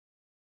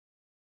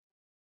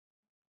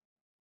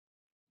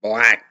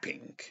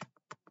Blackpink.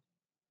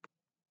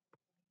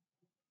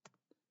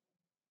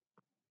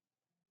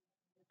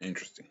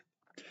 Interesting.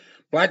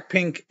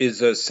 Blackpink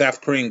is a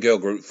South Korean girl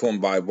group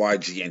formed by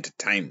YG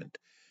Entertainment,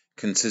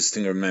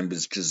 consisting of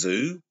members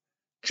Jisoo,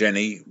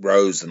 Jennie,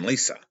 Rose, and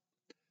Lisa.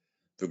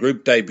 The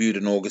group debuted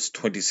in August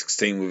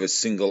 2016 with a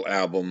single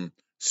album,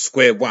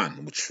 Square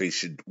One, which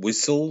featured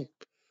Whistle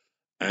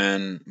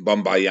and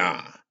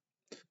Bombaya.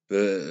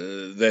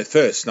 Their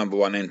first number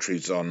one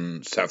entries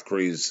on South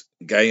Korea's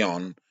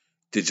Gaon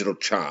digital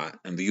chart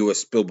and the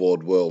US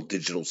Billboard World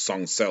Digital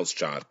Song Sales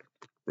Chart,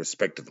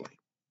 respectively.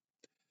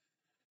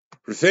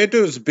 Referred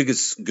to as the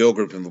biggest girl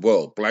group in the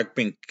world,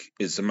 Blackpink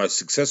is the most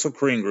successful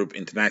Korean group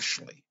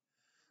internationally.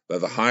 They're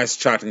the highest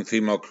charting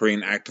female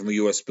Korean act on the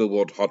US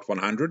Billboard Hot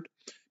 100,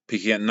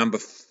 peaking at number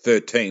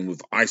 13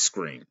 with Ice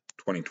Cream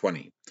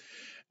 2020,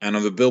 and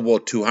on the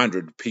Billboard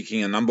 200,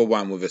 peaking at number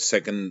 1 with a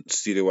second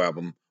studio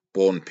album,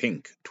 Born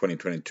Pink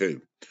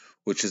 2022,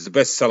 which is the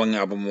best-selling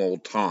album of all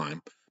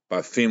time by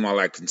a female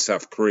act in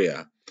South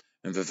Korea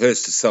and the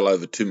first to sell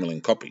over 2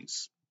 million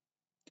copies.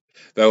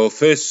 They were the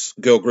first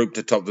girl group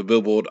to top the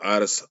Billboard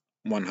Artist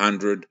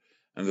 100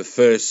 and the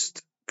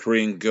first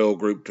Korean girl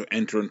group to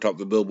enter and top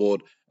the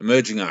Billboard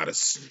Emerging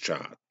Artists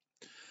chart.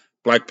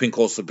 Blackpink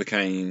also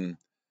became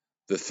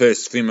the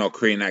first female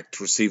Korean act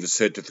to receive a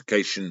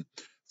certification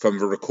from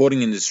the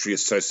Recording Industry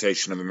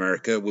Association of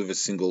America with a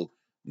single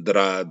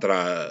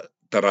Darada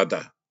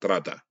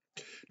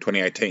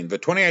 2018. The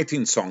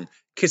 2018 song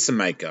Kiss and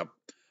Makeup,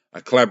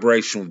 a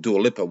collaboration with Dua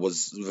Lipa,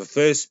 was the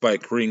first by a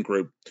Korean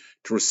group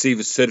to receive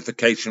a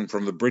certification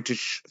from the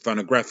British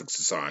Phonographic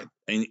Society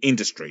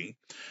Industry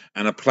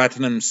and a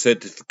platinum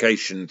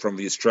certification from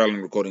the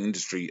Australian Recording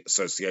Industry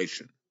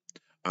Association,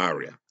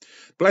 ARIA.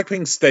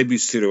 Blackpink's debut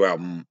studio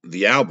album,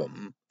 The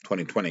Album,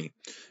 2020,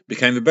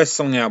 became the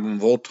best-selling album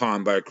of all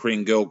time by a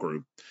Korean girl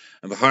group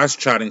and the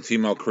highest-charting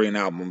female Korean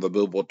album on the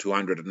Billboard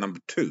 200 at number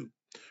 2,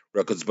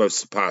 records both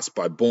surpassed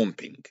by Born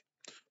Pink.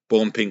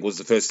 Born Pink was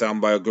the first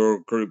album by a girl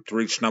group to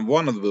reach number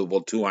 1 on the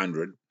Billboard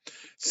 200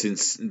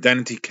 since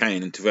Danity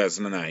Kane in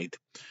 2008,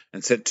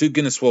 and set 2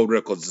 Guinness World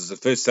Records as the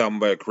first album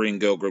by a Korean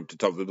girl group to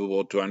top the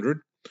Billboard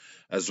 200,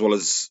 as well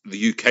as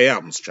the UK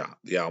Albums Chart.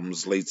 The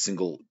album's lead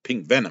single,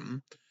 Pink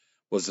Venom,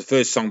 was the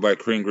first song by a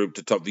Korean group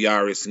to top the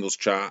ARIA Singles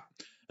Chart,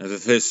 and the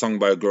first song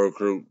by a girl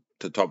group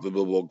to top the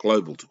Billboard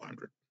Global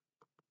 200.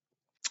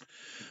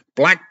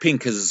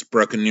 Blackpink has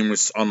broken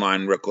numerous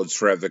online records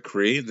throughout their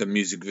career. The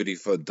music video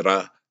for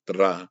Dra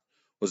Dra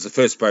was the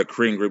first by a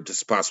Korean group to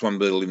surpass 1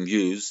 billion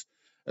views,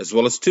 as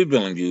well as 2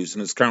 billion views,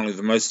 and is currently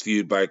the most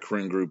viewed by a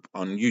Korean group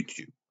on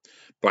YouTube.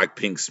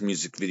 Blackpink's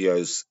music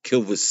videos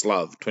Kill This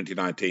Love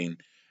 2019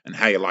 and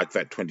How You Like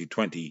That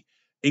 2020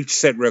 each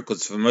set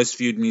records for the most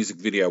viewed music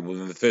video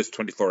within the first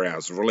 24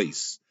 hours of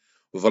release,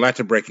 with the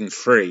latter breaking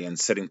 3 and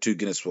setting 2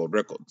 Guinness World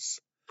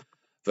Records.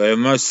 They are the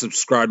most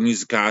subscribed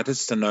music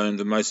artists and own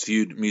the most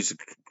viewed music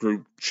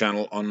group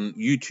channel on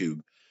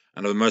YouTube,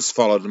 and are the most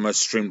followed and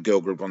most streamed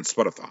girl group on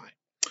Spotify.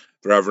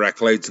 Their other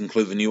accolades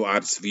include the New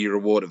Artist of the Year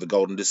Award at the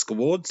Golden Disc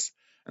Awards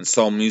and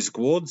Seoul Music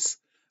Awards,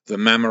 the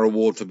Mama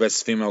Award for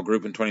Best Female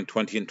Group in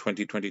 2020 and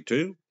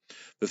 2022,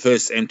 the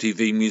first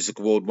MTV Music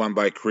Award won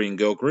by a Korean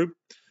girl group,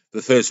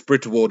 the first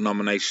Brit Award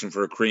nomination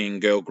for a Korean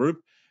girl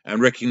group,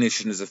 and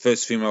recognition as the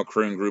first female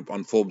Korean group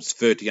on Forbes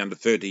 30 Under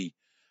 30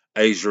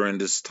 Asia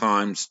and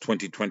Times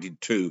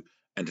 2022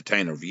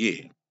 Entertainer of the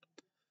Year.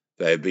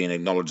 They have been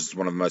acknowledged as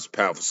one of the most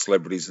powerful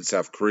celebrities in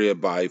South Korea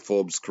by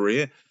Forbes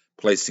Korea,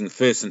 placing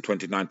first in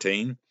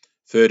 2019,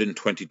 third in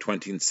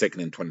 2020, and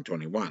second in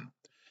 2021,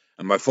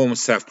 and by former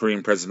South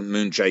Korean President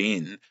Moon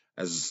Jae-in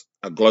as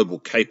a global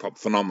K-pop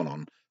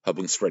phenomenon,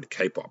 helping spread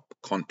K-pop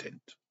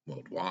content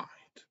worldwide.